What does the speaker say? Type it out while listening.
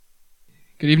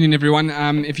Good evening, everyone.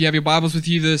 If you have your Bibles with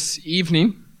you this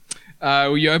evening,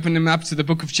 will you open them up to the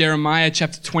book of Jeremiah,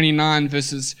 chapter 29,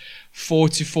 verses 4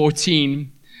 to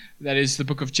 14. That is the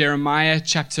book of Jeremiah,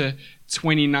 chapter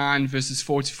 29, verses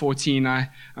 4 to 14.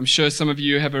 I'm sure some of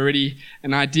you have already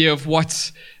an idea of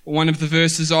what one of the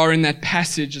verses are in that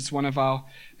passage. It's one of our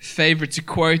favorite to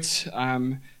quote,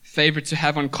 favorite to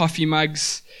have on coffee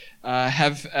mugs,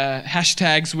 have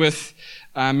hashtags with,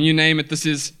 you name it. This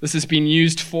has been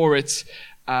used for it.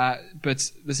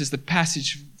 But this is the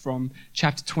passage from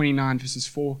chapter 29, verses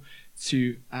 4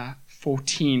 to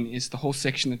 14 is the whole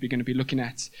section that we're going to be looking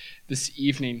at this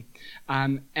evening.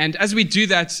 And as we do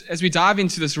that, as we dive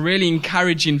into this really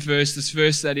encouraging verse, this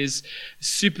verse that is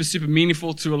super, super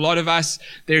meaningful to a lot of us,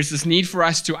 there's this need for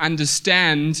us to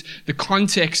understand the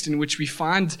context in which we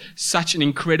find such an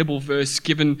incredible verse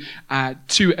given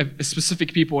to a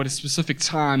specific people at a specific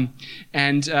time.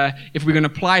 And if we're going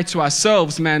to apply it to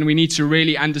ourselves, man, we need to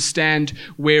really understand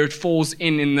where it falls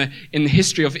in the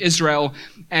history of Israel.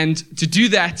 And to do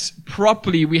that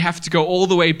properly, we have to go all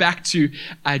the way back to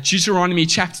Deuteronomy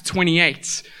chapter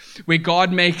 28, where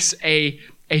God makes a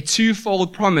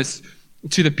twofold promise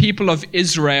to the people of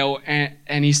Israel,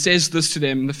 and he says this to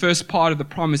them. The first part of the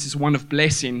promise is one of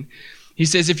blessing. He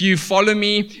says, if you follow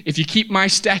me, if you keep my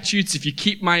statutes, if you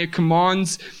keep my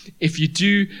commands, if you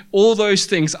do all those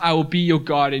things, I will be your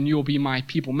God and you will be my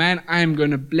people. Man, I am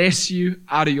going to bless you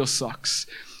out of your socks.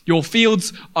 Your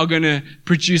fields are going to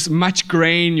produce much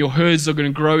grain. Your herds are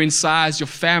going to grow in size. Your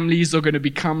families are going to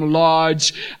become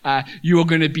large. You are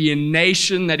going to be a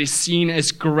nation that is seen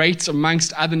as great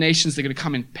amongst other nations. They're going to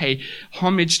come and pay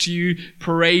homage to you,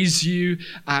 praise you.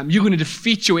 You're going to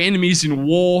defeat your enemies in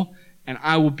war, and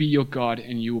I will be your God,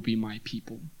 and you will be my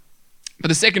people. But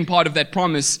the second part of that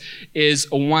promise is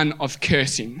a one of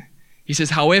cursing. He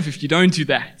says, however, if you don't do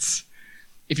that,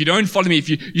 if you don't follow me, if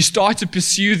you start to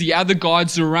pursue the other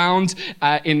gods around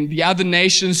in the other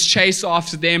nations, chase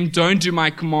after them, don't do my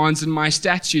commands and my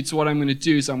statutes, what I'm going to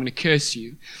do is I'm going to curse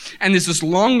you. And there's this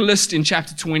long list in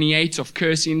chapter 28 of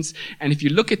cursings, and if you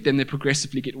look at them, they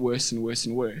progressively get worse and worse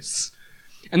and worse.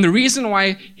 And the reason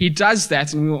why he does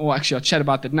that, and I'll chat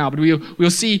about that now, but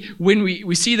we'll see when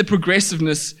we see the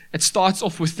progressiveness, it starts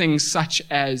off with things such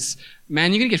as,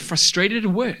 man, you're going to get frustrated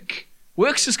at work.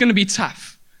 Work's just going to be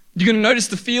tough. You're going to notice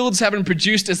the fields haven't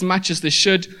produced as much as they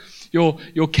should.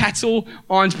 Your cattle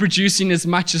aren't producing as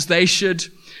much as they should.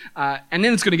 And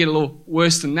then it's going to get a little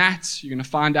worse than that. You're going to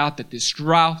find out that there's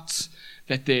drought,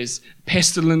 that there's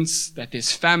pestilence, that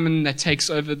there's famine that takes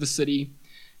over the city.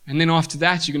 And then after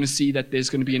that, you're going to see that there's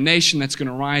going to be a nation that's going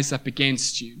to rise up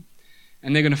against you.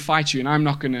 And they're going to fight you, and I'm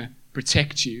not going to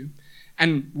protect you.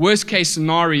 And worst case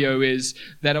scenario is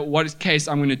that what case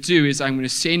I'm going to do is I'm going to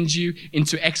send you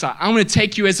into exile. I'm going to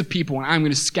take you as a people and I'm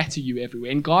going to scatter you everywhere.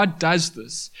 And God does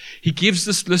this. He gives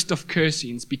this list of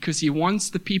cursings because he wants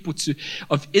the people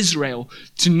of Israel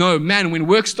to know, man, when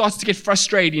work starts to get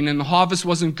frustrating and the harvest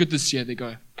wasn't good this year, they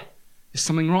go, there's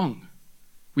something wrong.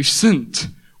 We've sinned.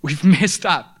 We've messed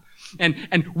up.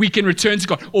 And we can return to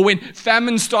God. Or when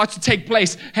famine starts to take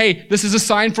place, hey, this is a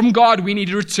sign from God. We need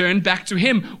to return back to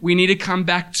him. We need to come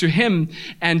back to him.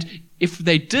 And if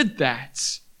they did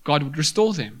that, God would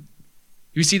restore them.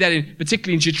 You see that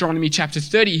particularly in Deuteronomy chapter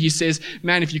 30. He says,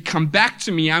 man, if you come back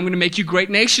to me, I'm going to make you a great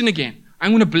nation again. I'm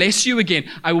going to bless you again.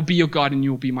 I will be your God and you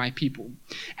will be my people.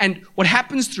 And what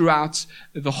happens throughout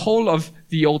the whole of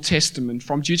the Old Testament,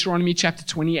 from Deuteronomy chapter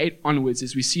 28 onwards,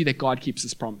 is we see that God keeps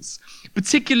his promise.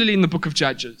 Particularly in the book of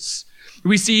Judges.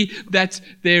 We see that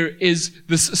there is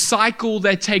this cycle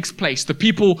that takes place. The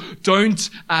people don't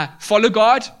follow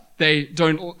God. They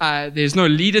don't. There's no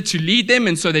leader to lead them,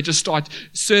 and so they just start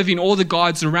serving all the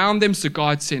gods around them. So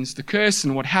God sends the curse,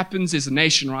 and what happens is a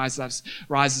nation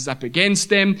rises up against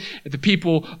them. The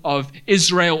people of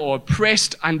Israel are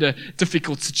oppressed under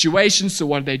difficult situations. So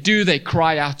what do? They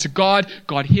cry out to God.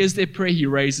 God hears their prayer. He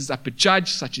raises up a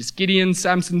judge, such as Gideon,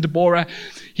 Samson, Deborah.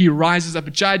 He rises up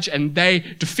a judge, and they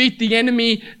defeat the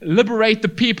enemy, liberate the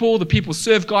people. The people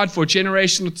serve God for a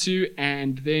generation or two,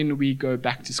 and then we go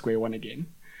back to square one again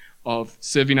of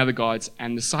serving other gods,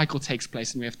 and the cycle takes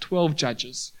place, and we have 12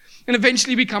 judges. And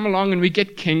eventually we come along and we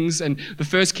get kings, and the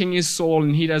first king is Saul,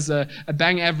 and he does a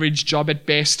bang average job at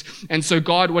best. And so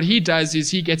God, what he does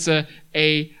is he gets a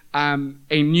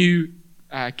new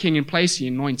king in place. He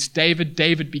anoints David.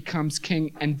 David becomes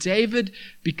king, and David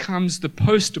becomes the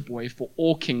poster boy for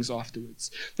all kings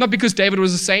afterwards. Not because David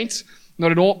was a saint,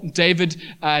 not at all. David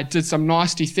did some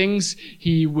nasty things.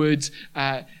 He would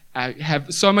have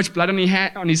so much blood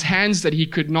on his hands that he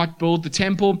could not build the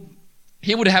temple.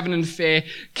 He would have an affair,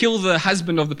 kill the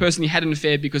husband of the person he had an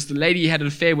affair because the lady he had an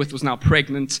affair with was now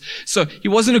pregnant. So he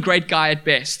wasn't a great guy at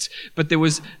best. But there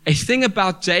was a thing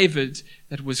about David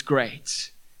that was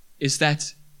great, is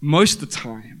that most of the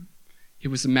time, he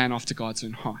was a man after God's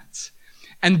own heart.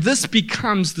 And this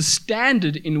becomes the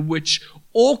standard in which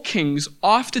all kings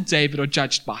after David are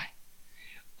judged by.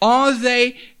 Are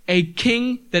they a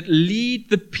king that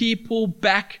lead the people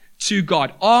back to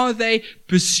God? Are they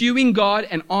pursuing God,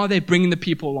 and are they bringing the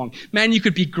people along? Man, you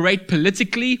could be great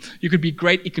politically, you could be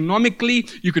great economically,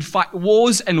 you could fight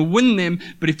wars and win them,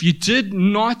 but if you did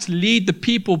not lead the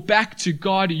people back to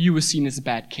God, you were seen as a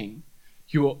bad king.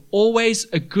 You were always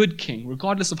a good king,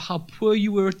 regardless of how poor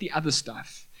you were at the other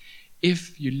stuff,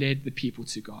 if you led the people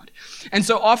to God. And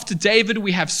so after David,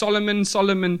 we have Solomon.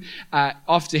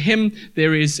 After him,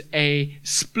 there is a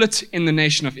split in the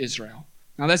nation of Israel.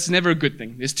 Now, that's never a good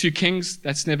thing. There's two kings.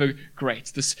 That's never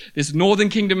great. There's the northern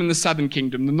kingdom and the southern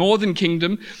kingdom. The northern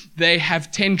kingdom, they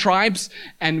have 10 tribes,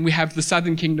 and we have the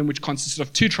southern kingdom, which consists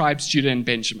of 2 tribes, Judah and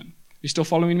Benjamin. You still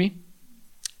following me?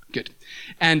 Good.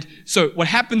 And so what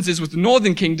happens is with the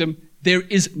northern kingdom, there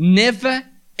is never,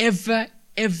 ever,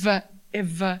 ever,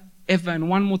 ever, ever, and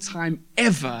one more time,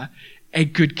 ever, a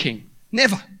good king.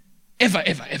 Never, ever,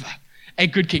 ever, ever. A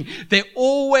good king. They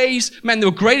always, they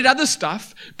were great at other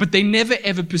stuff, but they never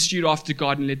ever pursued after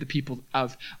God and led the people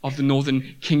of the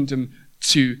northern kingdom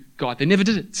to God. They never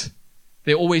did it.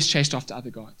 They always chased after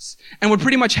other gods. And what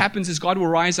pretty much happens is God will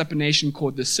rise up a nation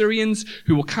called the Syrians,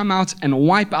 who will come out and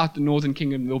wipe out the northern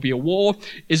kingdom. There'll be a war.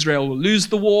 Israel will lose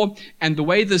the war. And the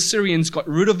way the Syrians got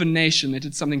rid of a nation, they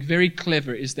did something very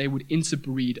clever, is they would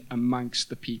interbreed amongst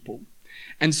the people.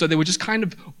 And so they would just kind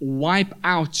of wipe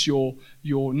out your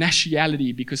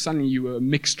nationality, because suddenly you were a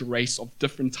mixed race of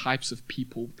different types of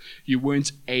people. You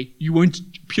weren't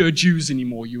pure Jews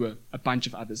anymore. You were a bunch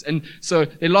of others. And so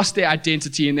they lost their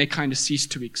identity and they kind of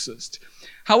ceased to exist.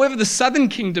 However, the southern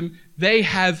kingdom, they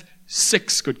have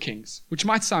 6 good kings, which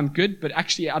might sound good, but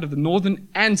actually out of the northern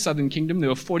and southern kingdom, there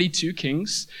were 42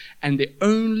 kings, and they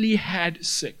only had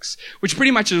 6, which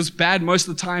pretty much is bad most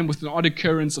of the time, with an odd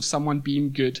occurrence of someone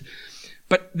being good.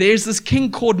 But there's this king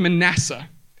called Manasseh.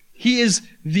 He is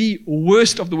the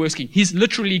worst of the worst king. He's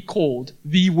literally called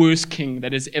the worst king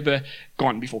that has ever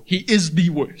gone before. He is the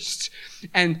worst.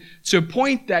 And to a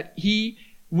point that he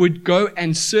would go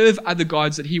and serve other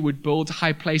gods, that he would build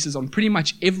high places on pretty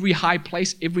much every high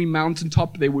place, every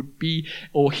mountaintop there would be,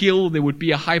 or hill, there would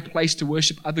be a high place to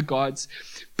worship other gods.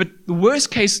 But the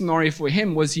worst case scenario for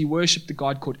him was he worshipped a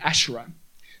god called Asherah.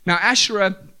 Now,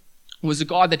 Asherah was a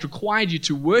god that required you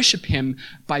to worship him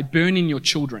by burning your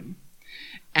children.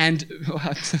 And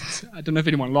I don't know if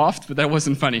anyone laughed, but that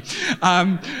wasn't funny.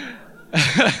 What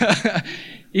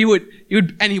he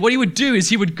would do is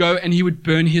he would go and he would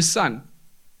burn his son.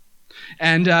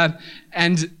 And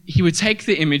he would take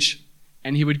the image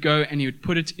and he would go and he would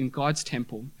put it in God's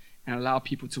temple and allow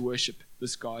people to worship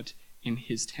this God in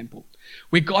his temple,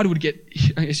 where God would get,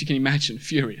 as you can imagine,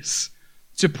 furious.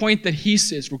 To a point that he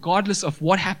says, regardless of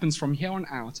what happens from here on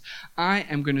out, I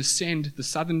am going to send the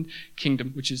southern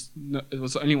kingdom, which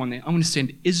was the only one there, I'm going to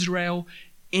send Israel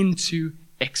into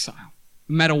exile,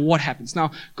 no matter what happens.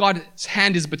 Now, God's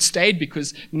hand is a bit stayed,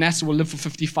 because Manasseh will live for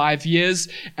 55 years,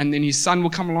 and then his son will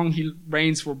come along. He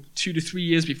reigns for 2 to 3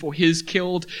 years before he's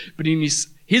killed, but in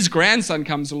his grandson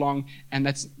comes along, and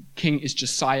that king is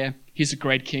Josiah. He's a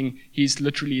great king. He's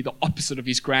literally the opposite of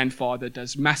his grandfather,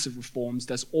 does massive reforms,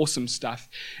 does awesome stuff.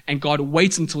 And God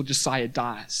waits until Josiah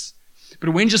dies. But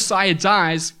when Josiah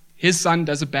dies, his son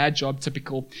does a bad job,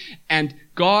 typical. And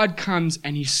God comes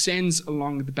and he sends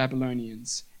along the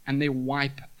Babylonians. And they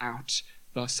wipe out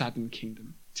the southern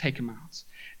kingdom. Take them out.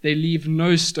 They leave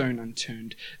no stone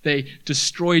unturned. They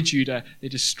destroy Judah. They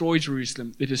destroy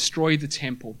Jerusalem. They destroy the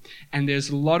temple. And there's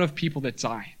a lot of people that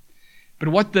die. But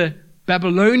what the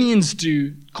Babylonians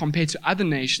do compared to other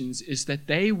nations is that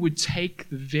they would take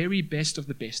the very best of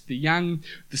the best, the young,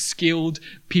 the skilled,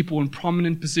 people in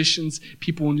prominent positions,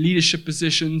 people in leadership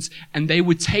positions, and they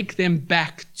would take them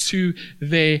back to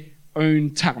their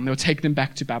own town. They would take them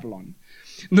back to Babylon.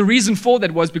 And the reason for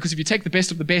that was because if you take the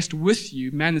best of the best with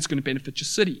you, man, it's going to benefit your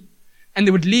city. And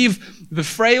they would leave the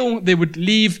frail, they would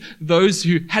leave those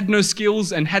who had no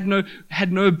skills and had no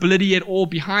ability at all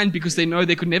behind, because they know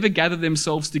they could never gather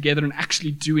themselves together and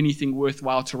actually do anything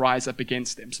worthwhile to rise up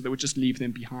against them. So they would just leave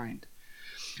them behind.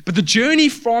 But the journey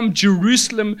from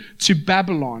Jerusalem to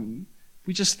Babylon,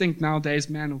 we just think nowadays,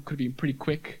 man, it could have been pretty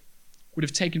quick, would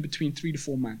have taken between 3 to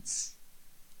 4 months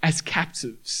as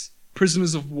captives,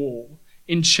 prisoners of war,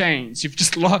 in chains. You've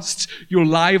just lost your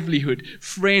livelihood.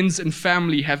 Friends and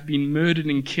family have been murdered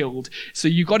and killed. So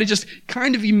you've got to just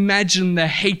kind of imagine the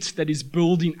hate that is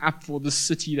building up for the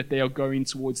city that they are going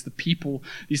towards, the people,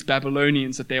 these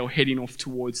Babylonians that they are heading off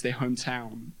towards their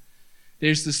hometown.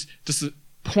 There's this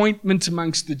disappointment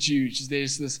amongst the Jews.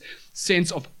 There's this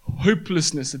sense of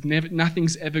hopelessness that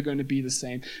nothing's ever going to be the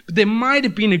same. But there might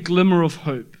have been a glimmer of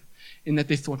hope in that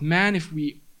they thought, man, if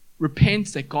we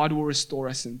repent, that God will restore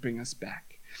us and bring us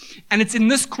back. And it's in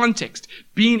this context,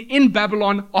 being in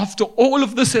Babylon after all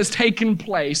of this has taken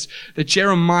place, that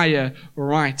Jeremiah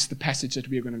writes the passage that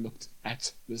we're going to look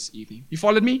at this evening. You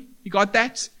followed me? You got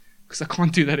that? Because I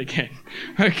can't do that again.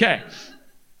 Okay.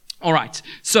 All right.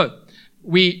 So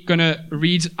we're going to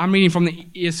read, I'm reading from the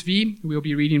ESV. We'll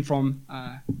be reading from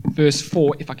verse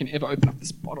 4, if I can ever open up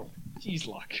this bottle. Jeez,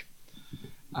 luck.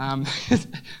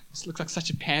 This looks like such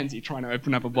a pansy trying to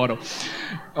open up a bottle.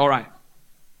 All right.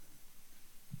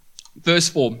 Verse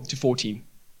 4 to 14.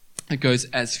 It goes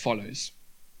as follows.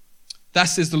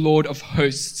 Thus says the Lord of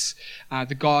hosts,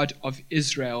 the God of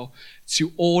Israel,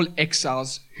 to all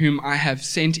exiles whom I have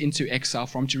sent into exile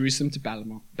from Jerusalem to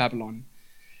Babylon.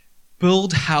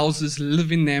 Build houses,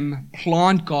 live in them,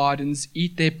 plant gardens,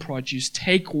 eat their produce,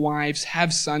 take wives,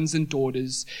 have sons and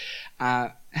daughters,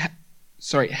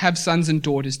 have sons and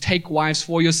daughters, take wives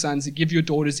for your sons and give your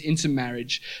daughters into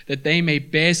marriage, that they may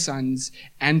bear sons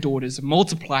and daughters,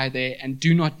 multiply there and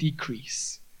do not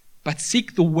decrease. But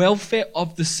seek the welfare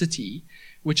of the city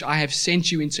which I have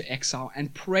sent you into exile,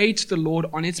 and pray to the Lord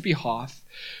on its behalf,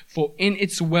 for in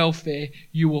its welfare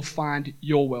you will find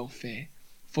your welfare.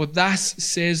 For thus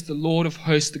says the Lord of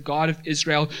hosts, the God of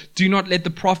Israel, do not let the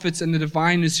prophets and the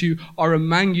diviners who are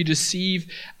among you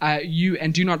deceive you,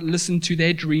 and do not listen to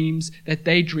their dreams that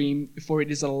they dream, for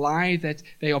it is a lie that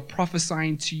they are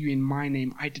prophesying to you in my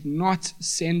name. I did not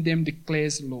send them,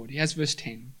 declares the Lord. Here's verse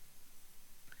 10.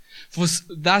 For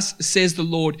thus says the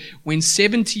Lord, when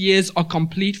 70 years are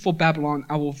complete for Babylon,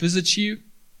 I will visit you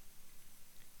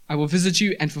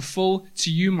and fulfill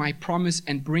to you my promise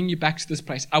and bring you back to this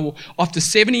place. After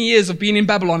 70 years of being in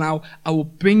Babylon, I will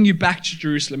bring you back to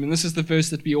Jerusalem. And this is the verse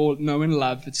that we all know and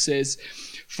love. It says,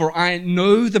 for I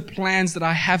know the plans that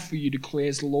I have for you,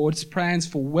 declares the Lord, plans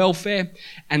for welfare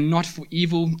and not for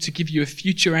evil, to give you a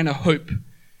future and a hope.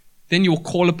 Then you will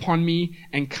call upon me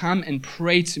and come and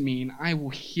pray to me, and I will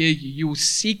hear you. You will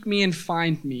seek me and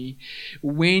find me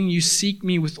when you seek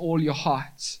me with all your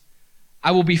heart.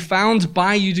 I will be found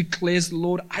by you, declares the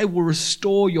Lord. I will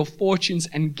restore your fortunes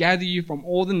and gather you from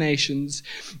all the nations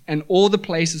and all the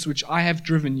places which I have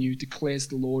driven you, declares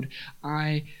the Lord.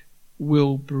 I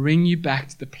will bring you back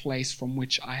to the place from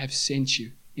which I have sent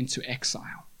you into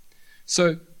exile.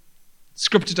 So,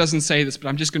 Scripture doesn't say this, but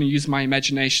I'm just going to use my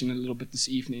imagination a little bit this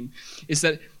evening, is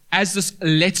that as this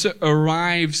letter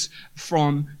arrives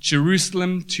from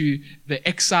Jerusalem to the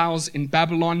exiles in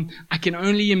Babylon, I can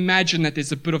only imagine that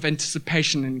there's a bit of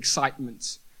anticipation and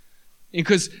excitement.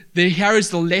 Because here is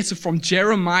the letter from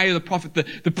Jeremiah the prophet.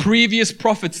 The previous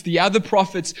prophets, the other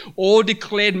prophets, all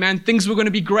declared, man, things were going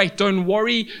to be great. Don't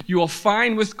worry, you are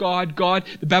fine with God.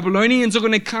 The Babylonians are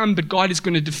going to come, but God is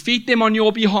going to defeat them on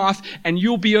your behalf, and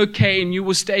you'll be okay, and you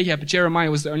will stay here. But Jeremiah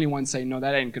was the only one saying, no,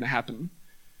 that ain't going to happen.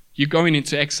 You're going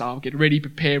into exile. Get ready,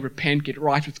 prepare, repent, get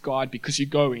right with God, because you're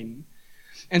going.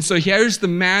 And so here is the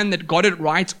man that got it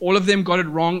right. All of them got it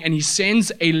wrong, and he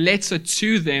sends a letter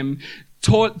to them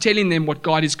telling them what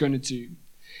God is going to do.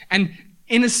 And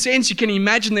in a sense, you can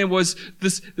imagine there was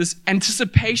this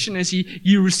anticipation as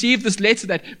he received this letter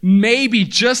that maybe,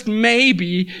 just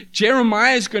maybe,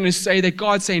 Jeremiah is going to say that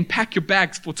God's saying, pack your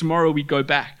bags for tomorrow we go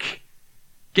back.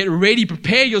 Get ready,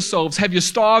 prepare yourselves, have your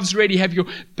staves ready, have your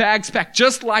bags packed,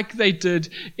 just like they did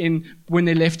when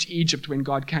they left Egypt, when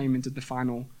God came and did the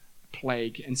final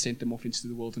plague and sent them off into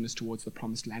the wilderness towards the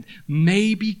promised land.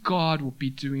 Maybe God will be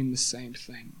doing the same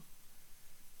thing.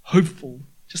 Hopeful,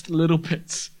 just a little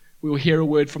bit, we will hear a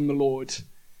word from the Lord.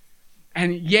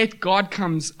 And yet God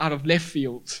comes out of left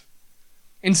field.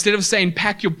 Instead of saying,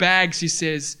 pack your bags, he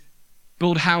says,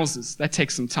 build houses. That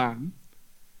takes some time.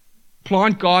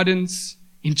 Plant gardens,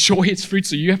 enjoy its fruit.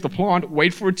 So you have to plant,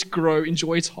 wait for it to grow,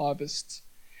 enjoy its harvest.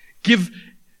 Give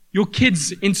your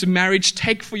kids into marriage.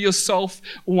 Take for yourself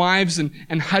wives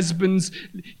and husbands.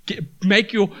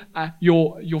 Make your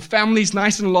families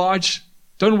nice and large.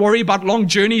 Don't worry about long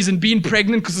journeys and being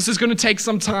pregnant, because this is going to take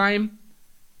some time.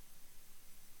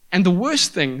 And the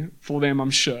worst thing for them, I'm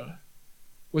sure,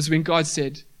 was when God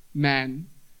said, man,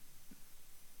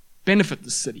 benefit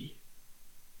the city.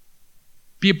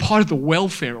 Be a part of the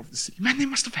welfare of the city. Man, they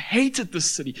must have hated the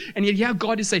city. And yet,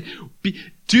 God is saying,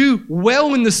 do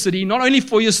well in the city, not only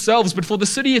for yourselves, but for the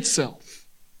city itself.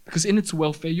 Because in its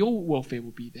welfare, your welfare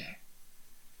will be there.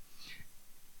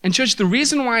 And church, the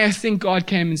reason why I think God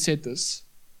came and said this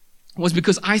was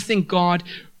because I think God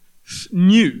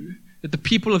knew that the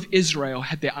people of Israel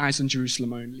had their eyes on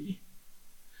Jerusalem only.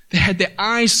 They had their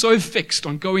eyes so fixed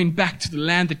on going back to the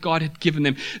land that God had given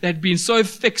them. They had been so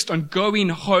fixed on going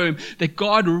home that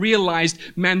God realized,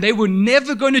 man, they were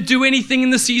never going to do anything in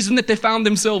the season that they found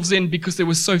themselves in because they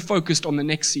were so focused on the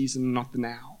next season and not the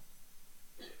now.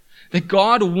 That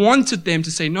God wanted them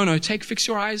to say, no, take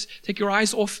your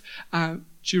eyes off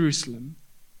Jerusalem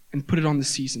and put it on the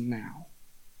season now.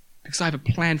 Because I have a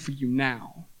plan for you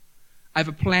now. I have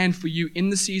a plan for you in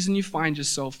the season you find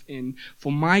yourself in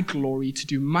for my glory to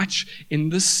do much in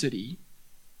this city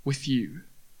with you.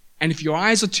 And if your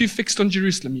eyes are too fixed on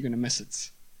Jerusalem, you're going to miss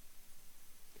it.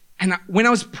 And when I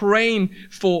was praying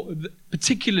for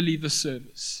particularly the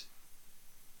service,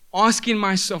 asking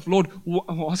the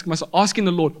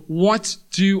Lord, what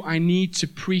do I need to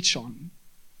preach on?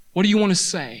 What do you want to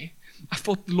say? I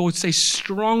thought the Lord say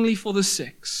strongly for the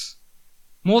 6,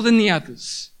 more than the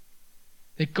others,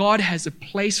 that God has a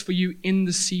place for you in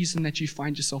the season that you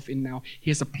find yourself in now.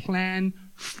 He has a plan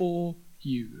for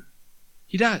you.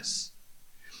 He does.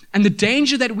 And the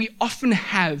danger that we often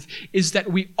have is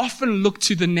that we often look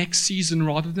to the next season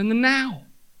rather than the now.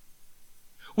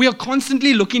 We are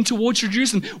constantly looking towards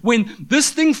Jerusalem. When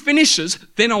this thing finishes,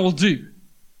 then I will do.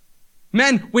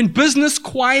 Man, when business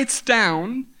quiets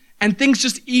down and things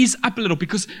just ease up a little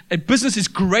because a business is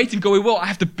great and going well, I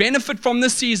have to benefit from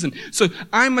this season. So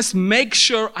I must make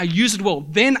sure I use it well.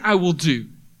 Then I will do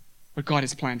what God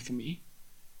has planned for me.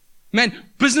 Man,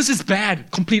 business is bad.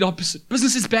 Complete opposite.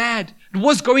 Business is bad. It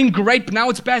was going great, but now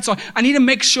it's bad. So I need to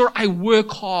make sure I work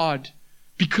hard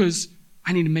because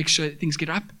I need to make sure that things get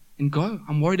up and go.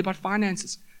 I'm worried about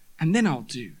finances. And then I'll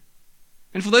do.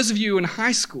 And for those of you in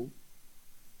high school,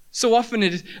 so often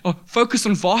it is focus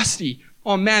on varsity.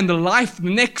 Oh man, the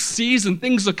next season,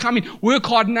 things are coming. Work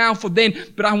hard now for then.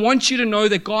 But I want you to know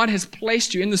that God has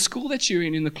placed you in the school that you're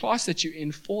in the class that you're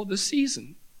in for the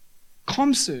season.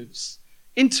 Comserves,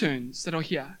 interns that are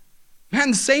here.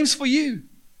 Man, the same's for you.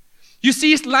 You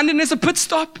see London as a pit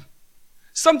stop.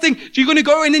 Something, you're going to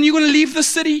go and then you're going to leave the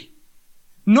city.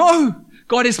 No,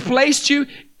 God has placed you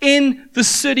in the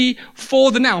city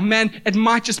for the now. Man, it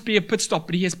might just be a pit stop,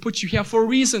 but He has put you here for a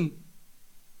reason.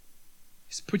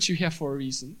 He's put you here for a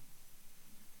reason.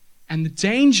 And the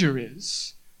danger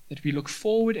is that we look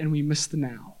forward and we miss the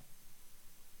now.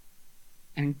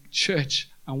 And church,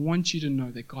 I want you to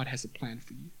know that God has a plan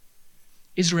for you.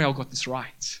 Israel got this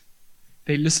right.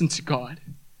 They listened to God.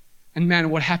 And man,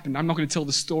 what happened? I'm not going to tell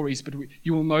the stories, but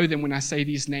you will know them when I say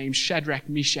these names. Shadrach,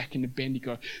 Meshach, and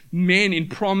Abednego. Men in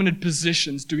prominent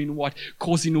positions doing what?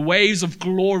 Causing waves of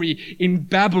glory in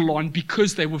Babylon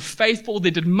because they were faithful.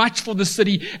 They did much for the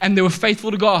city and they were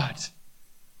faithful to God.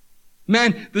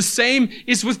 Man, the same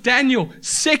is with Daniel.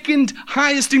 Second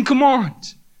highest in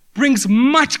command. Brings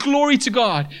much glory to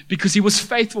God because he was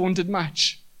faithful and did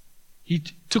much. He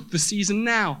took the season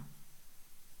now.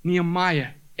 Nehemiah,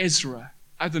 Ezra,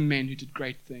 other men who did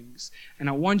great things. And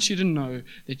I want you to know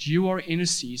that you are in a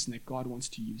season that God wants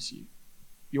to use you.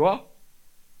 You are?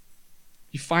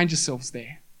 You find yourselves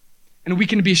there. And we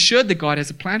can be assured that God has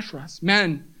a plan for us.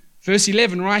 Man, verse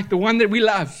 11, right? The one that we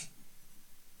love.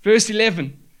 Verse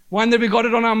 11. One that we got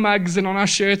it on our mugs and on our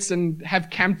shirts and have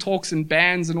camp talks and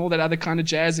bands and all that other kind of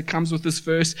jazz that comes with this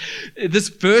verse. This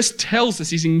verse tells us,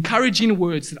 these encouraging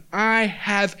words, that I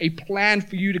have a plan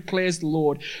for you, declares the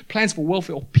Lord. Plans for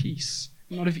welfare or peace,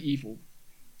 not of evil,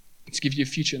 to give you a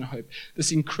future and a hope.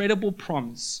 This incredible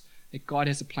promise that God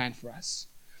has a plan for us.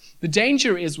 The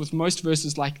danger is with most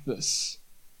verses like this,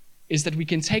 is that we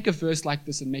can take a verse like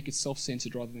this and make it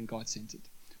self-centered rather than God-centered.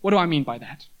 What do I mean by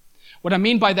that? What I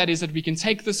mean by that is that we can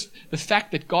take this, the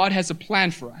fact that God has a plan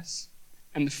for us,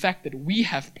 and the fact that we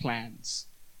have plans,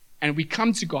 and we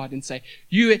come to God and say,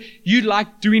 you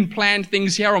like doing planned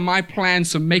things, here are my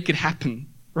plans, so make it happen,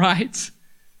 right?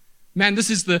 Man, this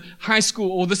is the high school,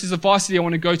 or this is the varsity I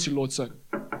want to go to, Lord, so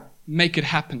make it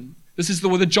happen. This is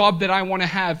the job that I want to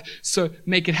have, so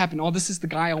make it happen. Oh, this is the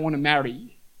guy I want to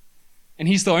marry, and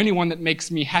he's the only one that makes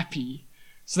me happy,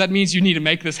 so that means you need to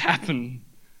make this happen.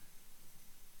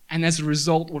 And as a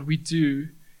result, what we do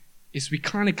is we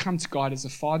kind of come to God as a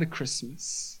Father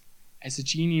Christmas, as a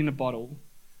genie in a bottle,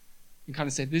 and kind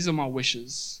of say, these are my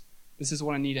wishes. This is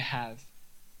what I need to have.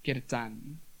 Get it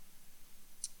done.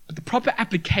 But the proper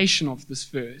application of this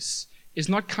verse is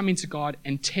not coming to God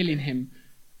and telling Him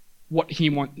what He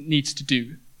needs to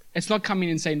do. It's not coming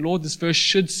and saying, Lord, this verse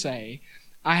should say,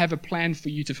 I have a plan for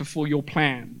you to fulfill your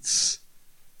plans.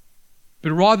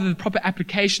 But rather, the proper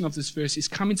application of this verse is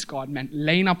coming to God, man,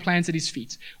 laying our plans at His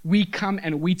feet. We come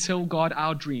and we tell God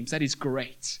our dreams. That is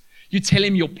great. You tell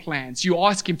Him your plans. You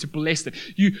ask Him to bless them.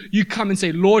 You come and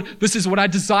say, Lord, this is what I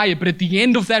desire. But at the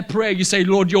end of that prayer, you say,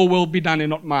 Lord, your will be done and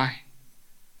not mine.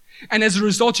 And as a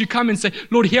result, you come and say,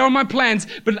 Lord, here are my plans,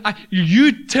 but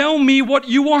you tell me what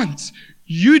you want.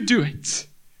 You do it.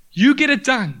 You get it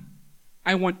done.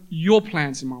 I want your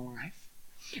plans in my life.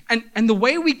 And the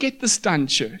way we get this done,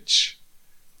 church,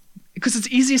 because it's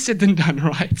easier said than done,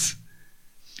 right?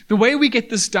 The way we get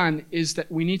this done is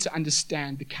that we need to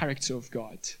understand the character of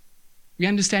God. We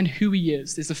understand who He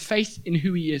is. There's a faith in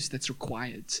who He is that's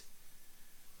required.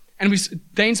 And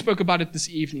Dane spoke about it this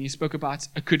evening. He spoke about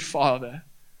a good father,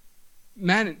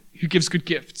 man who gives good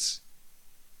gifts.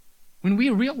 When we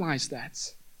realize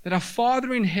that our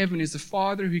Father in heaven is a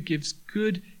Father who gives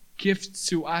good gifts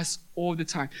to us all the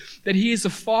time, that He is a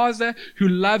Father who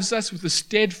loves us with a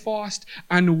steadfast,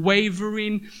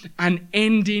 unwavering,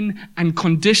 unending,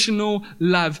 unconditional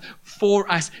love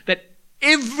for us, that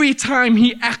every time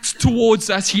He acts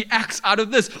towards us, He acts out of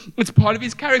this. It's part of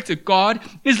His character. God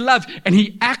is love, and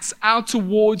He acts out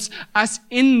towards us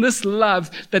in this love,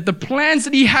 that the plans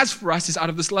that He has for us is out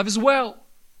of this love as well.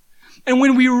 And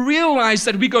when we realize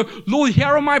that, we go, Lord, here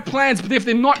are my plans, but if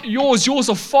they're not yours, yours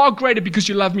are far greater because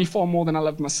you love me far more than I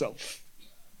love myself.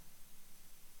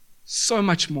 So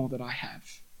much more that I have,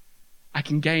 I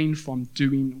can gain from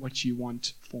doing what you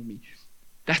want for me.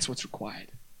 That's what's required.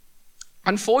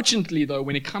 Unfortunately, though,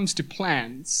 when it comes to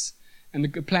plans and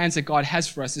the plans that God has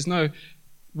for us, there's no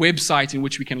website in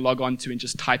which we can log on to and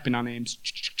just type in our names.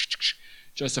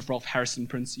 Joseph Rolfe Harrison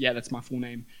Prince. Yeah, that's my full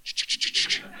name.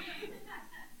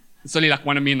 It's only like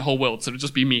one of me in the whole world, so it'll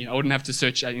just be me. I wouldn't have to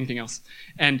search anything else.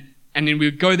 And then we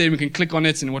would go there and we can click on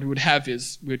it, and what we would have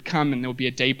is we would come and there would be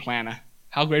a day planner.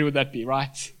 How great would that be,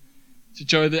 right? So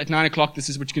Joe, at 9 o'clock, this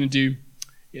is what you're going to do.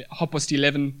 Yeah,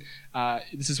 11:30,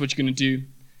 this is what you're going to do.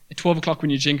 At 12 o'clock when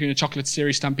you're drinking a chocolate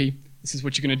Seri Stumpy, this is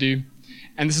what you're going to do.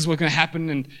 And this is what's going to happen,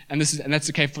 and that's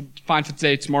okay, fine for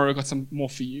today. Tomorrow I've got some more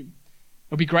for you.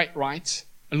 It'll be great, right?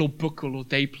 A little book or a little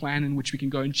day plan in which we can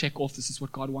go and check off this is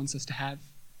what God wants us to have.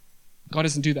 God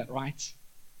doesn't do that, right?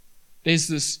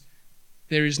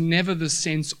 There is never the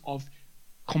sense of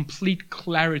complete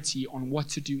clarity on what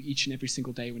to do each and every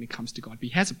single day when it comes to God. But He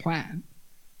has a plan,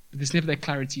 but there's never that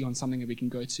clarity on something that we can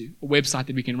go to, a website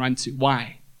that we can run to.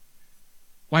 Why?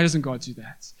 Why doesn't God do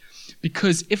that?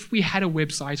 Because if we had a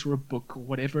website or a book or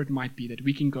whatever it might be that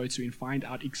we can go to and find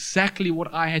out exactly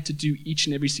what I had to do each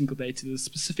and every single day to the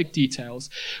specific details,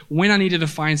 when I needed to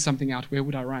find something out, where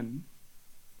would I run?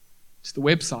 To the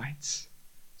website,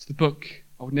 to the book.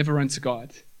 I would never run to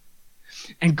God.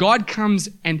 And God comes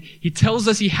and He tells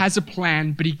us He has a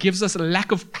plan, but He gives us a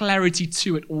lack of clarity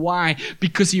to it. Why?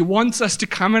 Because He wants us to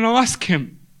come and ask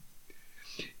Him.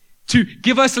 To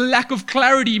give us a lack of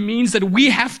clarity means that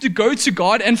we have to go to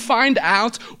God and find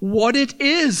out what it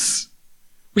is.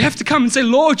 We have to come and say,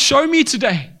 Lord, show me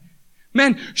today.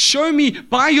 Man, show me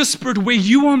by your Spirit where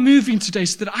you are moving today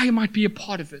so that I might be a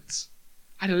part of it.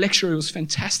 I had a lecturer who was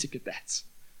fantastic at that.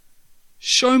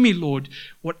 Show me, Lord,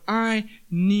 what I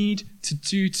need to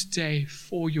do today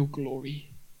for your glory.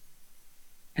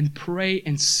 And pray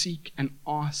and seek and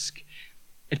ask.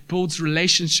 It builds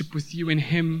relationship with you and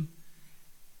Him.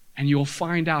 And you'll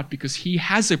find out because He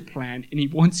has a plan and He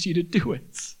wants you to do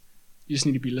it. You just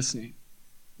need to be listening,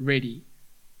 ready,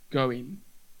 going.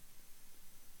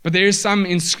 But there is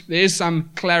some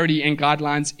clarity and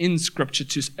guidelines in Scripture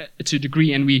to a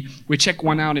degree, and we check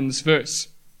one out in this verse.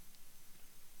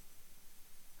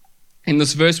 In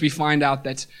this verse, we find out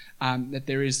that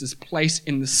there is this place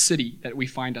in the city that we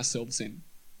find ourselves in.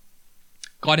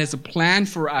 God has a plan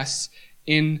for us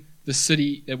in the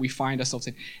city that we find ourselves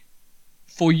in.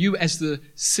 For you as the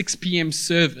 6 p.m.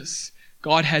 service,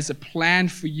 God has a plan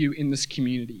for you in this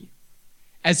community.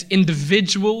 As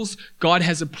individuals, God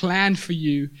has a plan for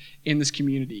you in this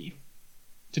community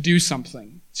to do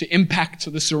something, to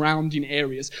impact the surrounding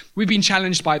areas. We've been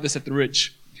challenged by this at the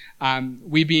Ridge.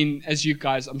 We've been, as you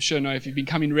guys, I'm sure know, if you've been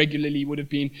coming regularly, you would have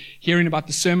been hearing about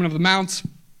the Sermon on the Mount.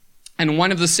 And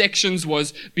one of the sections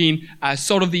was being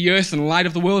salt of the earth and light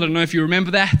of the world. I don't know if you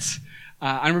remember that.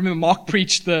 I remember Mark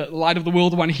preached the light of the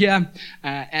world one here.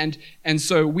 And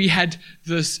so we had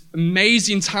this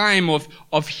amazing time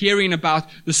of hearing about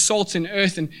the salt and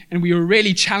earth. And we were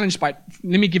really challenged by it.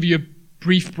 Let me give you a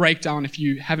brief breakdown if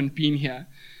you haven't been here.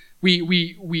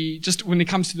 We just, when it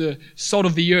comes to the salt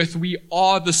of the earth, we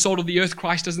are the salt of the earth.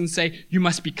 Christ doesn't say you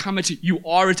must become it. You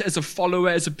are it as a follower,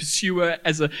 as a pursuer,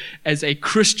 as a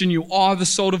Christian. You are the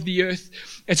salt of the earth.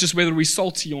 It's just whether we're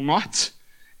salty or not.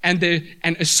 And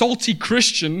a salty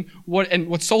Christian,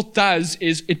 what salt does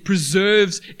is it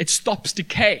preserves, it stops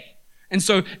decay. And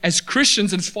so as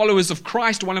Christians and as followers of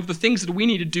Christ, one of the things that we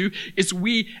need to do is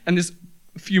and there's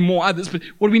a few more others, but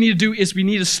what we need to do is we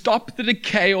need to stop the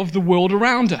decay of the world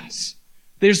around us.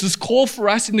 There's this call for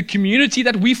us in the community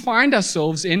that we find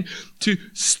ourselves in to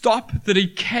stop the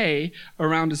decay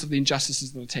around us of the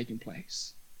injustices that are taking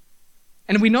place.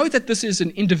 And we know that this is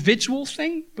an individual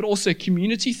thing, but also a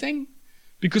community thing.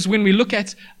 Because when we look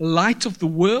at light of the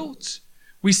world,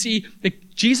 we see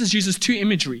that Jesus uses two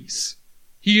imageries.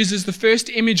 He uses the first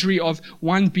imagery of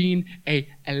one being a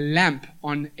lamp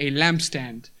on a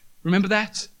lampstand. Remember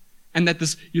that? And that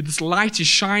this light is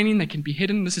shining, that can be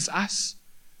hidden. This is us.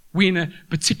 We're in a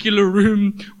particular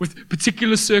room with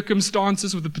particular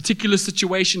circumstances, with a particular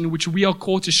situation in which we are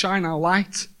called to shine our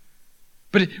light.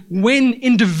 But when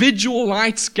individual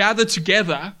lights gather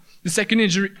together, the second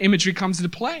imagery comes into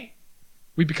play.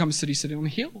 We become a city sitting on a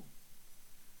hill,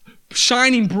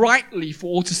 shining brightly for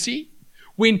all to see.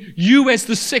 When you as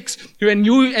the six, and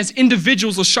you as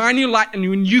individuals are shining your light, and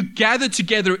when you gather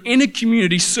together in a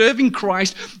community serving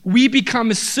Christ, we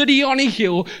become a city on a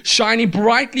hill, shining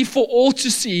brightly for all to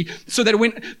see, so that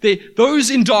when those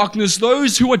in darkness,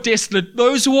 those who are desolate,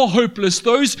 those who are hopeless,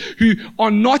 those who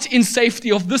are not in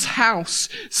safety of this house,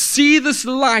 see this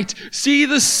light, see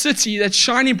this city that's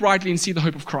shining brightly, and see the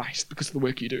hope of Christ because of the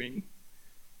work you're doing.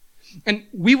 And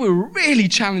we were really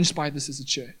challenged by this as a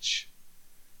church,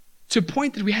 to a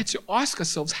point that we had to ask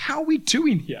ourselves, how are we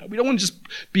doing here? We don't want to just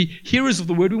be hearers of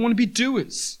the word, we want to be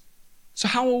doers. So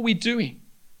how are we doing?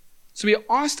 So we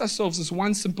asked ourselves this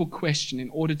one simple question in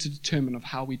order to determine of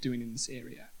how we're doing in this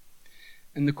area.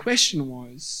 And the question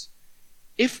was,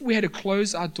 if we had to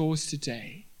close our doors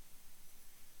today,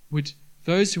 would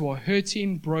those who are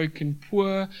hurting, broken,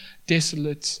 poor,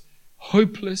 desolate,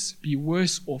 hopeless be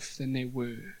worse off than they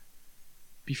were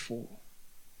before?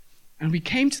 And we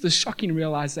came to the shocking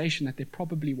realization that there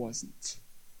probably wasn't.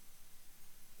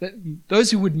 That those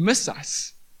who would miss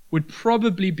us would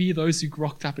probably be those who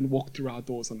rocked up and walked through our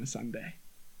doors on a Sunday.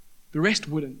 The rest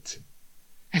wouldn't.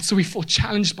 And so we felt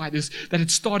challenged by this, that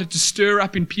it started to stir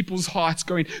up in people's hearts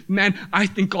going, man, I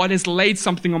think God has laid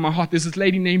something on my heart. There's this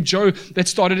lady named Jo that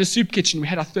started a soup kitchen. We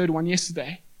had our third one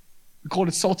yesterday. We called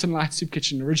it Salt and Light Soup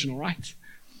Kitchen Original, right?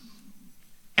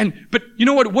 But you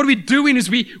know what are we doing is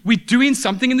we're doing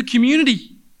something in the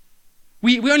community.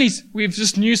 We've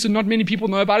just news, so not many people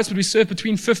know about us, but we serve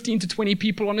between 15 to 20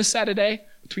 people on a Saturday,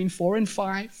 between 4 and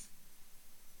 5.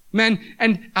 Man,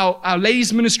 and our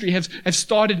ladies ministry have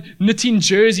started knitting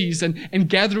jerseys and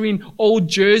gathering old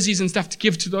jerseys and stuff to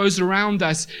give to those around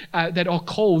us that are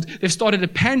cold. They've started a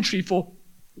pantry for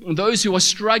those who are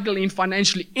struggling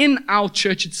financially in our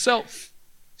church itself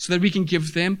so that we can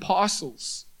give them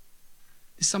parcels.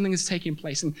 There's something that's taking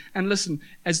place. And listen,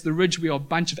 as the Ridge, we are a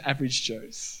bunch of average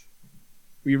Joes.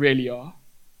 We really are.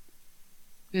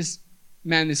 There's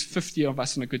 50 of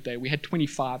us on a good day. We had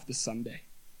 25 this Sunday.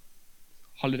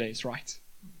 Holidays, right?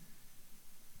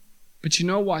 But you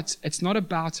know what? It's not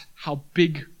about how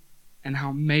big and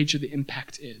how major the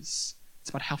impact is. It's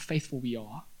about how faithful we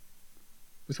are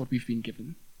with what we've been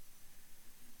given.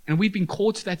 And we've been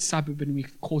called to that suburb, and we're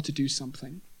called to do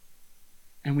something.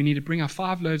 And we need to bring our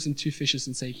 5 loaves and 2 fishes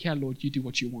and say, here, Lord, you do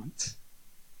what you want.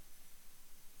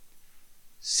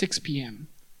 6 p.m.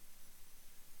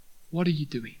 What are you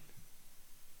doing?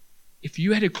 If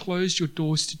you had to close your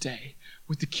doors today,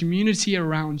 would the community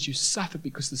around you suffer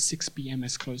because the 6 p.m.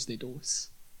 has closed their doors?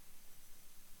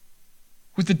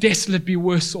 Would the desolate be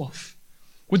worse off?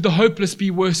 Would the hopeless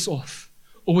be worse off?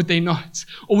 Or would they not?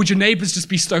 Or would your neighbors just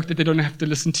be stoked that they don't have to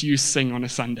listen to you sing on a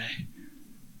Sunday?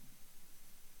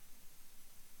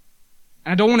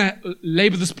 And I don't want to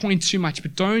labor this point too much,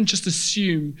 but don't just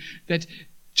assume that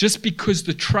just because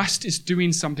the trust is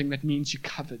doing something, that means you're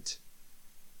covered.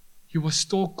 You are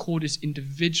still called as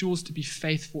individuals to be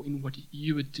faithful in what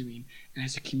you are doing and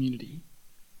as a community.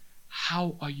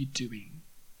 How are you doing?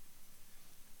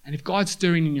 And if God's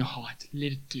stirring in your heart,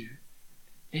 let it do.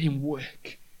 Let Him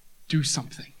work. Do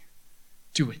something.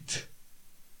 Do it.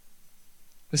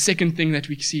 The second thing that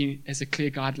we see as a clear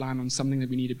guideline on something that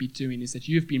we need to be doing is that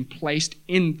you've been placed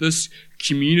in this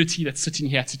community that's sitting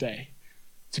here today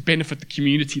to benefit the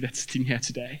community that's sitting here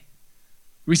today.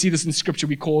 We see this in Scripture.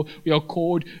 We are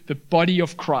called the body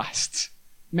of Christ.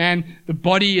 Man, the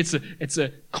body, it's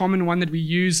a common one that we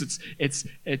use.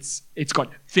 It's got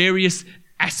various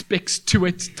aspects to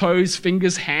it: toes,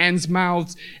 fingers, hands,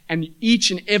 mouths, and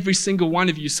each and every single one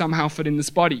of you somehow fit in this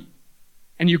body.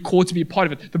 And you're called to be a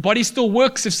part of it. The body still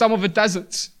works if some of it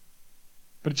doesn't.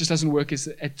 But it just doesn't work at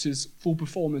its full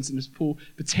performance and its full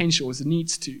potential as it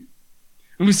needs to.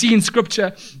 And we see in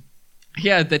Scripture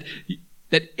here that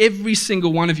every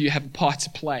single one of you have a part to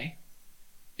play.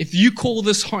 If you call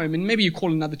this home, and maybe you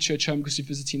call another church home because you're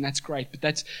visiting, that's great, but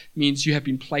that means you have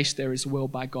been placed there as well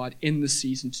by God in this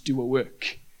season to do a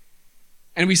work.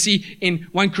 And we see in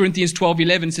 1 Corinthians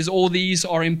 12:11, it says, all these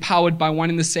are empowered by one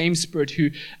and the same Spirit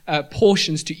who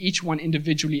portions to each one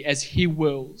individually as he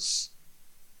wills.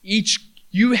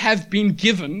 You have been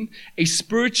given a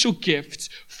spiritual gift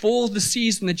for the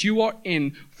season that you are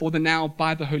in for the now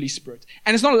by the Holy Spirit.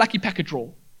 And it's not a lucky packet draw.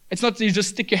 It's not that you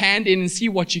just stick your hand in and see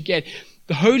what you get.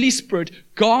 The Holy Spirit,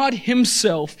 God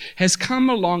himself, has come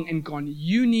along and gone,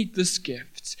 you need this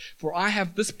gift, for I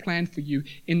have this plan for you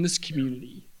in this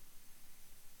community,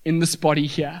 in this body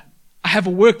here. I have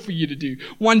a work for you to do.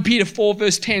 1 Peter 4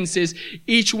 verse 10 says,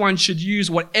 each one should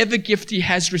use whatever gift he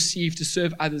has received to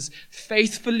serve others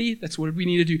faithfully. That's what we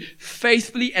need to do.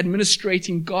 Faithfully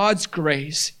administrating God's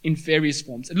grace in various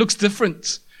forms. It looks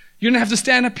different. You don't have to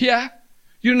stand up here.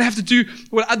 You don't have to do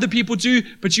what other people do,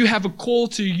 but you have a call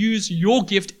to use your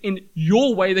gift in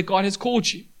your way that God has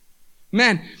called you.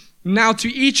 Man, now to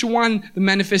each one, the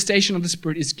manifestation of the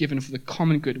Spirit is given for the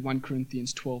common good. 1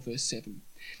 Corinthians 12 verse 7.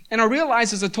 And I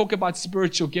realize as I talk about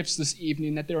spiritual gifts this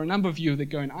evening that there are a number of you that are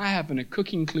going, I haven't a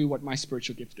cooking clue what my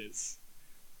spiritual gift is.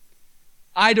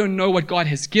 I don't know what God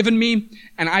has given me,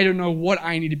 and I don't know what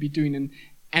I need to be doing.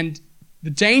 And the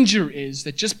danger is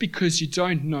that just because you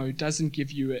don't know doesn't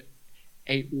give you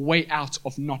a way out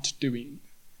of not doing.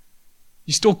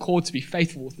 You're still called to be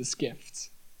faithful with this gift.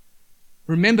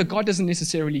 Remember, God doesn't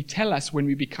necessarily tell us when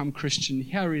we become Christian,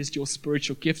 here is your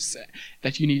spiritual gifts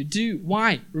that you need to do.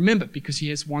 Why? Remember, because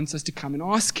he wants us to come and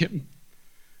ask him.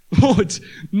 Lord,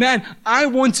 man, I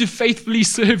want to faithfully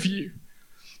serve you.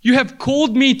 You have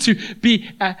called me to be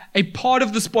a part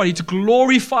of this body, to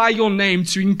glorify your name,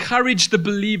 to encourage the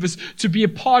believers, to be a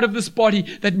part of this body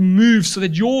that moves so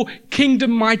that your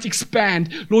kingdom might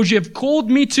expand. Lord, you have called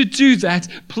me to do that.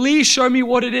 Please show me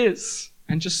what it is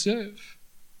and just serve.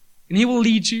 And he will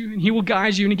lead you and he will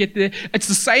guide you and you get there. It's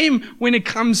the same when it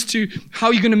comes to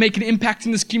how you're going to make an impact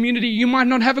in this community. You might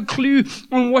not have a clue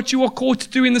on what you are called to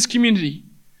do in this community.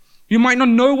 You might not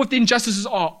know what the injustices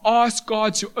are. Ask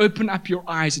God to open up your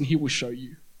eyes and he will show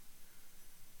you.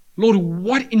 Lord,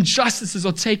 what injustices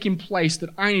are taking place that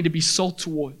I need to be salt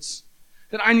towards?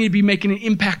 That I need to be making an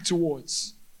impact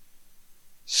towards?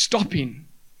 Stopping,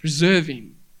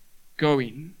 preserving,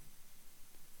 going.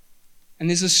 And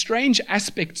there's a strange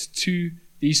aspect to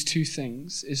these two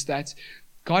things, is that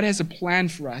God has a plan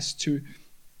for us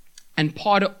and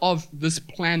part of this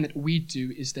plan that we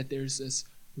do is that there's this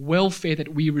welfare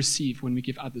that we receive when we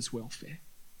give others welfare.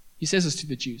 He says this to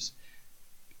the Jews.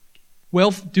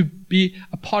 To be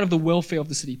a part of the welfare of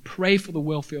the city. Pray for the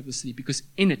welfare of the city because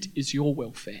in it is your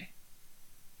welfare.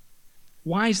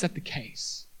 Why is that the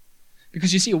case?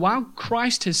 Because you see, while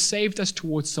Christ has saved us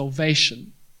towards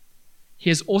salvation, he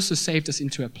has also saved us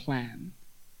into a plan.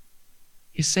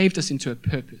 He saved us into a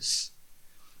purpose.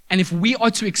 And if we are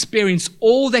to experience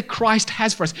all that Christ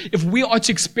has for us, if we are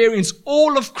to experience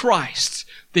all of Christ,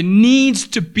 there needs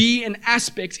to be an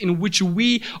aspect in which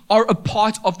we are a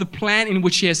part of the plan in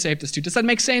which he has saved us to. Does that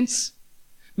make sense?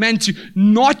 Man, to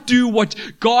not do what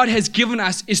God has given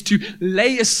us is to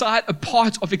lay aside a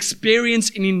part of experience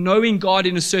in knowing God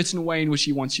in a certain way in which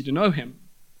he wants you to know him.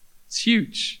 It's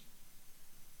huge.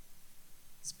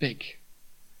 It's big.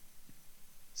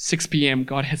 6 p.m.,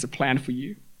 God has a plan for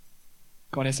you.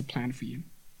 God has a plan for you.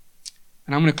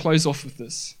 And I'm going to close off with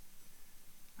this.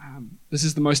 This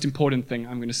is the most important thing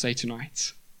I'm going to say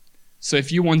tonight. So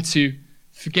if you want to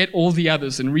forget all the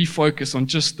others and refocus on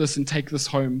just this and take this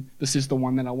home, this is the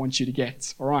one that I want you to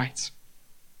get. All right.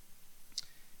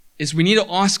 Is we need to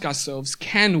ask ourselves,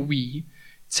 can we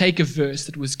take a verse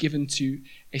that was given to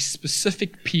a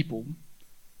specific people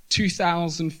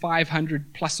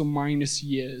 2,500 plus or minus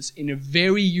years in a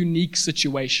very unique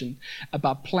situation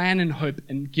about plan and hope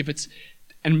and give it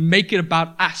and make it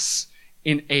about us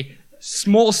in a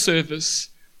small service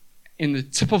in the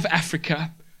tip of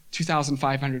Africa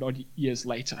 2,500 odd years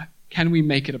later? Can we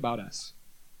make it about us?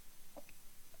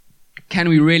 Can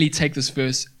we really take this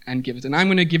verse and give it? And I'm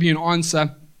going to give you an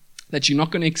answer that you're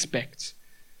not going to expect,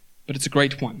 but it's a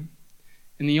great one.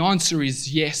 And the answer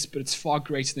is yes, but it's far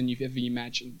greater than you've ever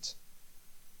imagined.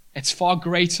 It's far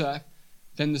greater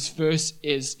than this verse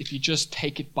is if you just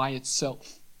take it by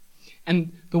itself.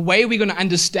 And the way we're going to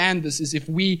understand this is if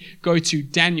we go to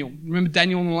Daniel. Remember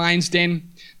Daniel in the lion's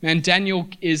den? Man, Daniel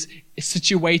is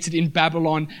situated in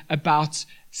Babylon about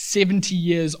 70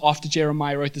 years after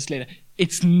Jeremiah wrote this letter.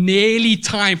 It's nearly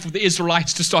time for the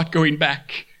Israelites to start going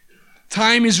back.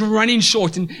 Time is running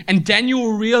short, and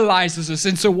Daniel realizes this.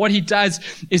 And so what he does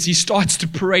is he starts to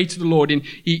pray to the Lord. And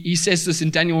he says this in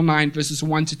Daniel 9, verses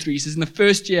 1 to 3. He says, in the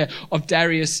first year of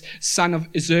Darius, son of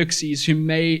Xerxes,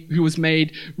 who was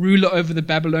made ruler over the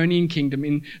Babylonian kingdom,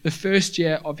 in the first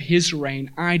year of his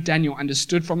reign, I, Daniel,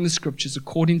 understood from the scriptures,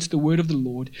 according to the word of the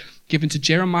Lord, given to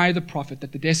Jeremiah the prophet,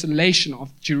 that the desolation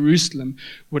of Jerusalem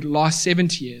would last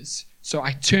 70 years. So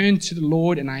I turned to the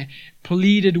Lord and I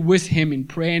pleaded with him in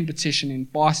prayer and petition, in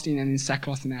fasting and in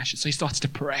sackcloth and ashes. So he starts to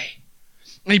pray.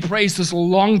 And he prays this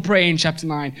long prayer in chapter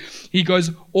 9. He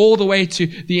goes all the way to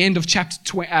the end of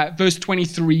verse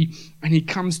 23, and he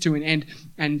comes to an end,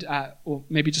 or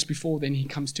maybe just before then he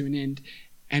comes to an end.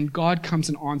 And God comes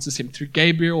and answers him. Through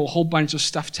Gabriel, a whole bunch of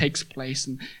stuff takes place,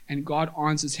 and God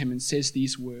answers him and says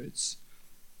these words.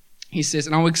 He says,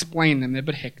 and I'll explain them, they're a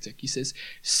bit hectic. He says,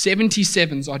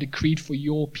 77s are decreed for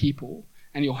your people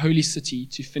and your holy city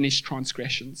to finish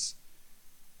transgressions,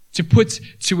 to put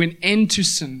to an end to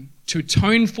sin, to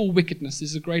atone for wickedness,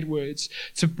 these are great words,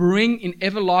 to bring in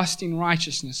everlasting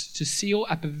righteousness, to seal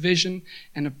up a vision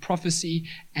and a prophecy,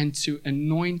 and to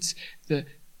anoint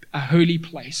a holy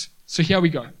place. So here we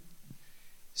go.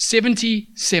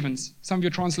 77s. Some of your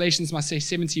translations might say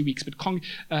 70 weeks, but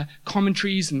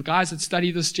commentaries and guys that study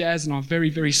this jazz and are very,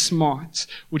 very smart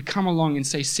would come along and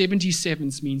say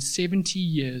 77s means 70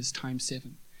 years times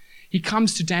 7. He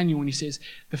comes to Daniel and he says,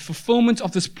 the fulfillment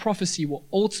of this prophecy will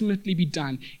ultimately be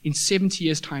done in 70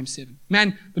 years times 7.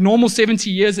 Man, the normal 70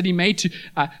 years that he made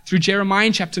through Jeremiah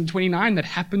in chapter 29, that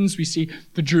happens. We see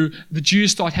the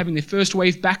Jews start having their first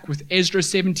wave back with Ezra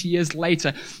 70 years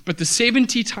later. But the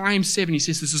 70 times 7, he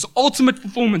says, this is ultimate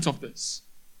fulfillment of this.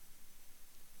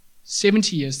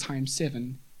 70 years times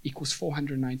 7 equals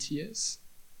 490 years.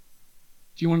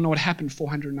 Do you want to know what happened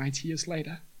 490 years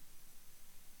later?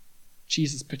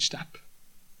 Jesus pitched up.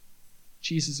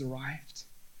 Jesus arrived.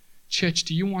 Church,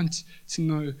 do you want to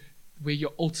know where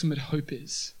your ultimate hope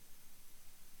is?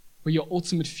 Where your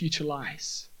ultimate future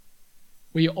lies?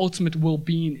 Where your ultimate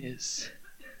well-being is?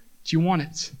 Do you want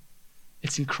it?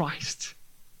 It's in Christ.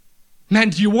 Man,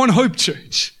 do you want hope,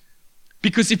 church?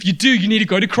 Because if you do, you need to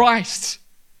go to Christ.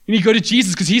 You need to go to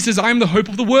Jesus because he says, I am the hope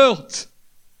of the world.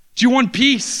 Do you want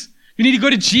peace? You need to go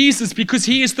to Jesus because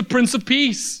he is the Prince of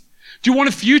Peace. Do you want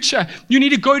a future? You need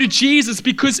to go to Jesus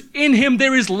because in him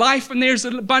there is life and there's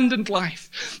an abundant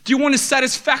life. Do you want a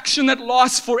satisfaction that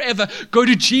lasts forever? Go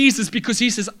to Jesus because he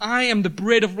says, I am the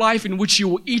bread of life in which you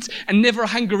will eat and never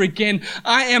hunger again.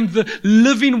 I am the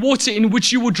living water in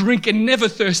which you will drink and never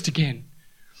thirst again.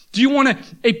 Do you want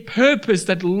a purpose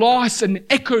that lasts and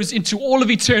echoes into all of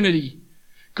eternity?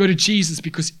 Go to Jesus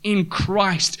because in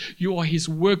Christ you are his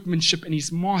workmanship and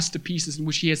his masterpieces in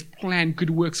which he has planned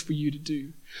good works for you to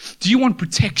do. Do you want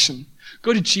protection?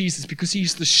 Go to Jesus because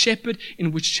he's the shepherd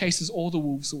in which chases all the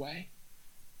wolves away.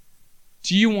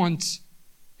 Do you want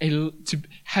to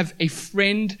have a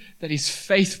friend that is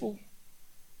faithful?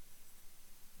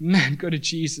 Man, go to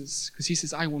Jesus because he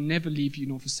says, I will never leave you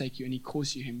nor forsake you, and he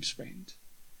calls you his friend.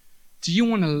 Do you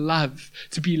want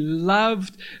to be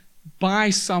loved by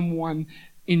someone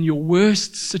in your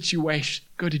worst situation?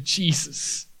 Go to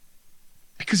Jesus.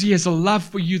 Because he has a love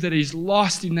for you that is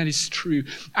lasting, that is true,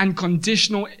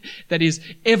 unconditional, that is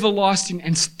everlasting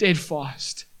and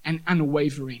steadfast and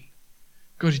unwavering.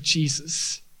 Go to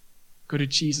Jesus. Go to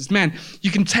Jesus. Man,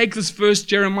 you can take this verse,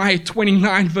 Jeremiah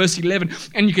 29, verse 11,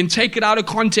 and you can take it out of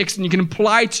context and you can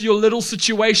apply it to your little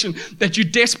situation that you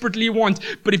desperately want.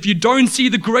 But if you don't see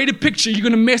the greater picture, you're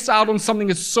going to miss out on something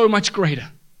that's so much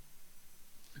greater.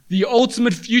 The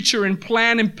ultimate future and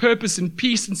plan and purpose and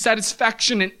peace and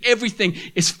satisfaction and everything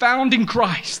is found in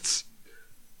Christ.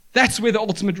 That's where the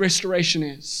ultimate restoration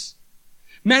is.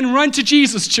 Man, run to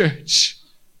Jesus, church.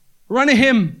 Run to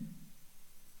him.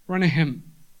 Run to him.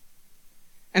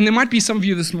 And there might be some of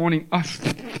you this morning,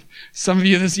 some of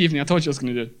you this evening, I told you I was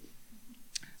going to do it.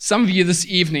 Some of you this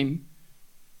evening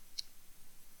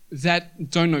that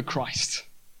don't know Christ,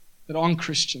 that aren't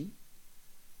Christian.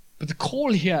 But the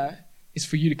call here is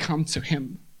for you to come to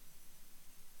him.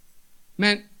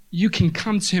 Man, you can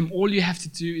come to him. All you have to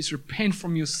do is repent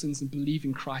from your sins and believe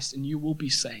in Christ and you will be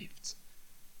saved.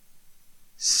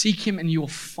 Seek him and you will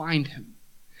find him.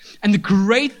 And the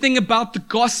great thing about the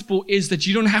gospel is that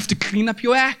you don't have to clean up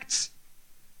your act.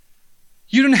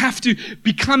 You don't have to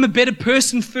become a better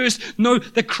person first. Know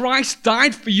that Christ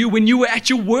died for you when you were at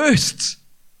your worst.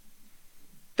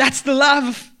 That's the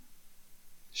love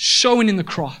shown in the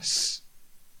cross.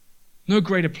 No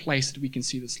greater place that we can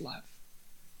see this love.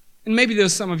 And maybe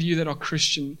there's some of you that are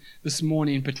Christian this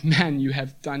morning, but man, you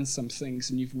have done some things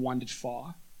and you've wandered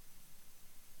far.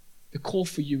 The call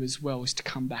for you as well is to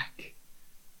come back.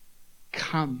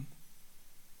 come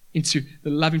into the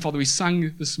loving Father. We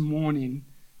sung this morning.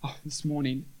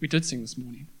 We did sing this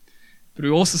morning. But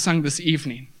we also sung this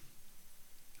evening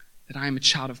that I am a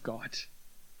child of God.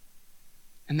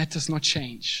 And that does not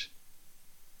change.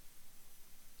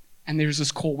 And there is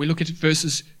this call. We look at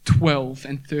verses 12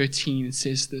 and 13. It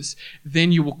says this: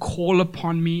 then you will call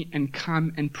upon me and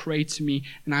come and pray to me,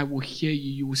 and I will hear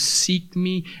you. You will seek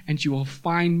me and you will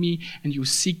find me, and you will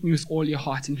seek me with all your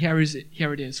heart. And here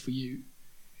it is for you.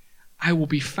 I will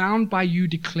be found by you,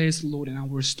 declares the Lord, and I will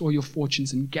restore your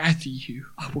fortunes and gather you.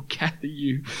 I will gather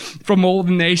you from all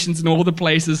the nations and all the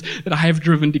places that I have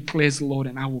driven, declares the Lord,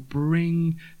 and I will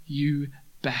bring you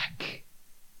back.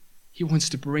 He wants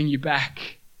to bring you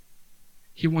back.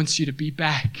 He wants you to be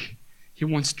back. He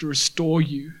wants to restore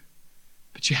you.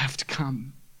 But you have to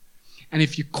come. And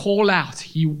if you call out,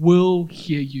 He will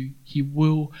hear you. You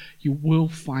will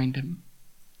find Him.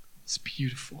 It's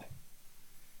beautiful.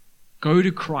 Go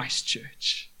to Christ,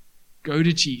 church. Go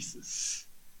to Jesus.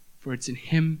 For it's in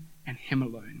Him and Him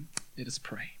alone. Let us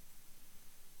pray.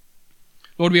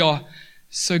 Lord, we are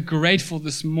so grateful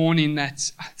this morning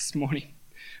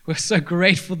we're so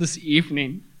grateful this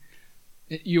evening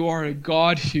that You are a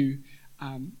God who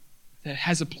that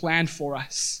has a plan for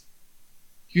us.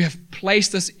 You have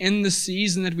placed us in the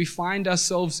season that we find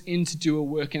ourselves in to do a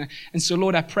work. And so,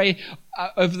 Lord, I pray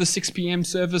over the 6 p.m.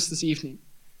 service this evening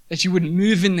that You would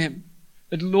move in them.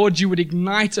 That, Lord, You would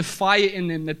ignite a fire in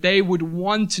them, that they would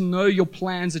want to know Your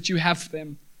plans that You have for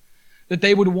them, that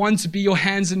they would want to be Your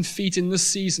hands and feet in this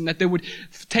season, that they would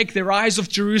take their eyes off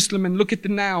Jerusalem and look at the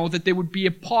now, that they would be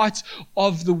a part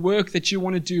of the work that You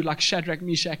want to do, like Shadrach,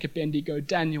 Meshach, Abednego,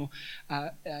 Daniel,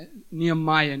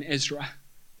 Nehemiah, and Ezra,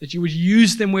 that You would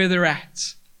use them where they're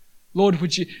at. Lord,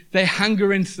 they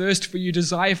hunger and thirst for You,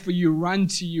 desire for You, run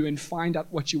to You and find out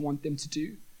what You want them to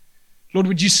do. Lord,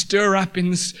 would You stir up in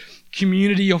this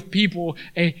community of people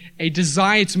a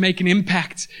desire to make an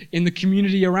impact in the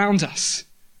community around us.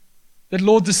 That,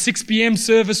 Lord, the 6 p.m.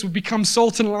 service would become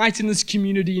salt and light in this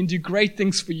community and do great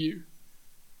things for You.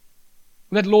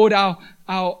 That, Lord, our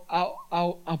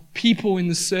people in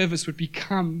the service would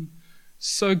become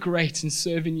so great in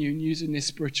serving You and using their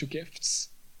spiritual gifts.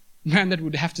 Man, that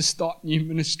would have to start new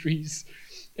ministries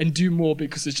and do more,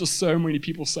 because there's just so many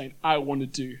people saying, I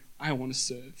want to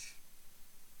serve.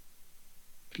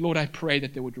 Lord, I pray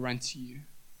that they would run to You.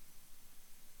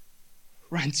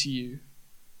 Run to You.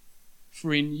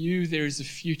 For in You there is a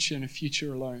future, and a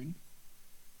future alone.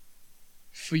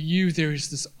 For You there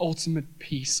is this ultimate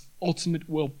peace, ultimate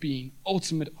well-being,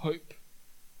 ultimate hope.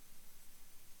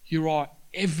 You are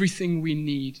everything we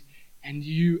need, and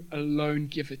You alone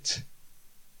give it.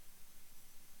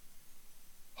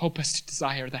 Help us to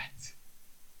desire that.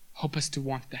 Help us to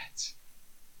want that.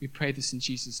 We pray this in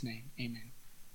Jesus' name. Amen.